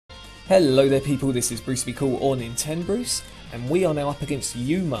Hello there people, this is Bruce Cool or Nintendo, and we are now up against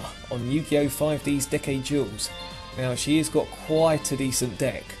Yumi on Yu-Gi-Oh! 5D's Decade Duels. Now she has got quite a decent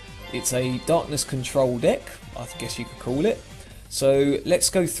deck. It's a darkness control deck, I guess you could call it. So let's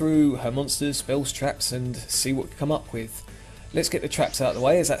go through her monsters, spells, traps and see what we come up with. Let's get the traps out of the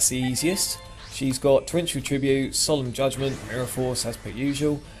way as that's the easiest. She's got Torrential Tribute, Solemn Judgment, Mirror Force as per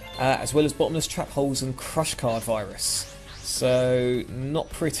usual, as well as Bottomless Trap Holes and Crush Card Virus. So not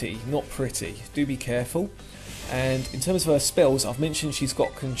pretty, not pretty. Do be careful. And in terms of her spells, I've mentioned she's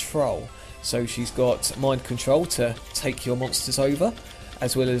got control. So she's got mind control to take your monsters over,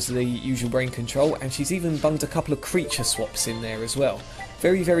 as well as the usual brain control, and she's even bunged a couple of creature swaps in there as well.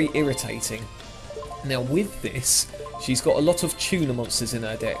 Very, very irritating. Now with this, she's got a lot of tuner monsters in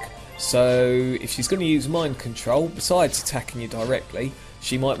her deck. So if she's going to use mind control, besides attacking you directly,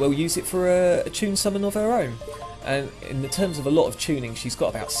 she might well use it for a tune summon of her own. And in the terms of a lot of tuning, she's got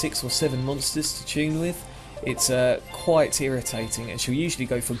about 6 or 7 monsters to tune with. It's quite irritating, and she'll usually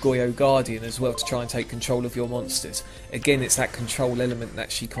go for Goyo Guardian as well to try and take control of your monsters. Again, it's that control element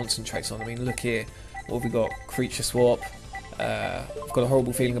that she concentrates on. I mean, look here, what have we got? Creature swap. I've got a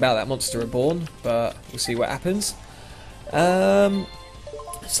horrible feeling about that monster Reborn, but we'll see what happens.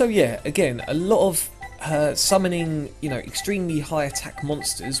 So yeah, again, a lot of summoning, extremely high attack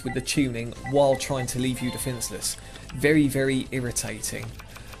monsters with the tuning while trying to leave you defenseless. Very, very irritating.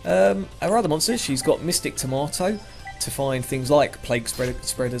 Her other monsters, she's got Mystic Tomato to find things like Plague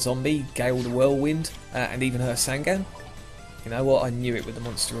Spreader Zombie, Gale the Whirlwind, and even her Sangan. You know what, I knew it with the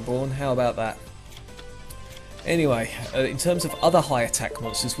monster Reborn, how about that? Anyway, in terms of other high attack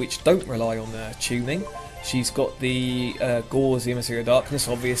monsters which don't rely on tuning, she's got the Gauze, the Emissary of Darkness,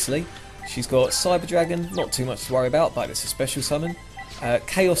 obviously. She's got Cyber Dragon, not too much to worry about, but it's a special summon.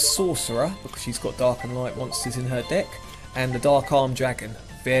 Chaos Sorcerer, because she's got Dark and Light monsters in her deck. And the Dark Arm Dragon,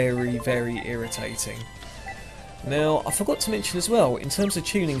 very, very irritating. Now, I forgot to mention as well, in terms of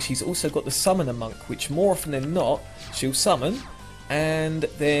tuning, she's also got the Summoner Monk, which more often than not, she'll summon, and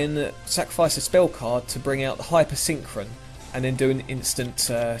then sacrifice a spell card to bring out the Hyper Synchron, and then do an instant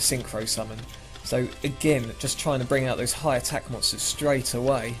Synchro summon. So again, just trying to bring out those high attack monsters straight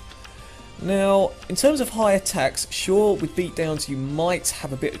away. Now, in terms of high attacks, sure, with beatdowns you might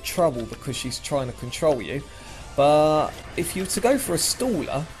have a bit of trouble because she's trying to control you, but if you were to go for a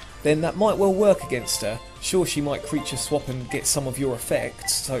staller, then that might well work against her. Sure, she might creature swap and get some of your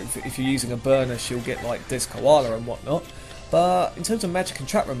effects, so if you're using a burner she'll get like Des Koala and whatnot, but in terms of magic and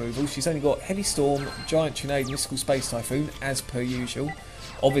trap removal, she's only got Heavy Storm, Giant Trunade, Mystical Space Typhoon, as per usual,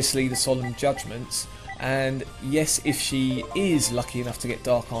 obviously the Solemn Judgments. And yes, if she is lucky enough to get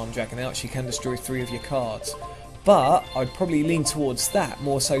Dark Arm Dragon out, she can destroy 3 of your cards. But I'd probably lean towards that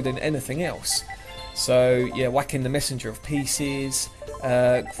more so than anything else. So yeah, whacking the Messenger of Pieces,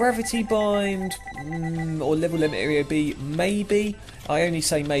 Gravity Bind, or Level Limit Area B, maybe. I only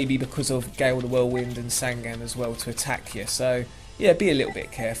say maybe because of Gale the Whirlwind and Sangan as well to attack you. So yeah, be a little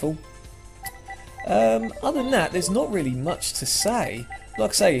bit careful. Other than that, there's not really much to say.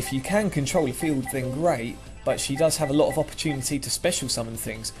 Like I say, if you can control the field then great, but she does have a lot of opportunity to special summon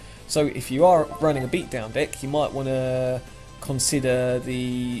things. So if you are running a beatdown deck, you might want to consider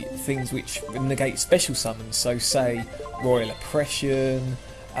the things which negate special summons. So say Royal Oppression,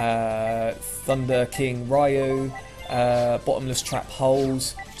 Thunder King Ryu, Bottomless Trap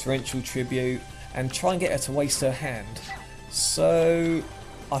Holes, Torrential Tribute, and try and get her to waste her hand. So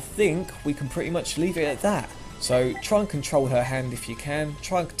I think we can pretty much leave it at that. So try and control her hand if you can,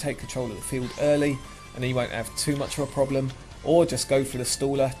 try and take control of the field early, and then you won't have too much of a problem, or just go for the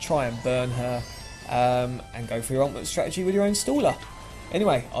staller, try and burn her, and go for your ultimate strategy with your own staller.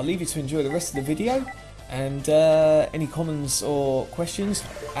 Anyway, I'll leave you to enjoy the rest of the video, and any comments or questions,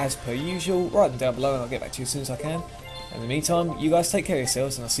 as per usual, write them down below and I'll get back to you as soon as I can. In the meantime, you guys take care of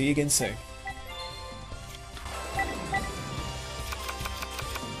yourselves and I'll see you again soon.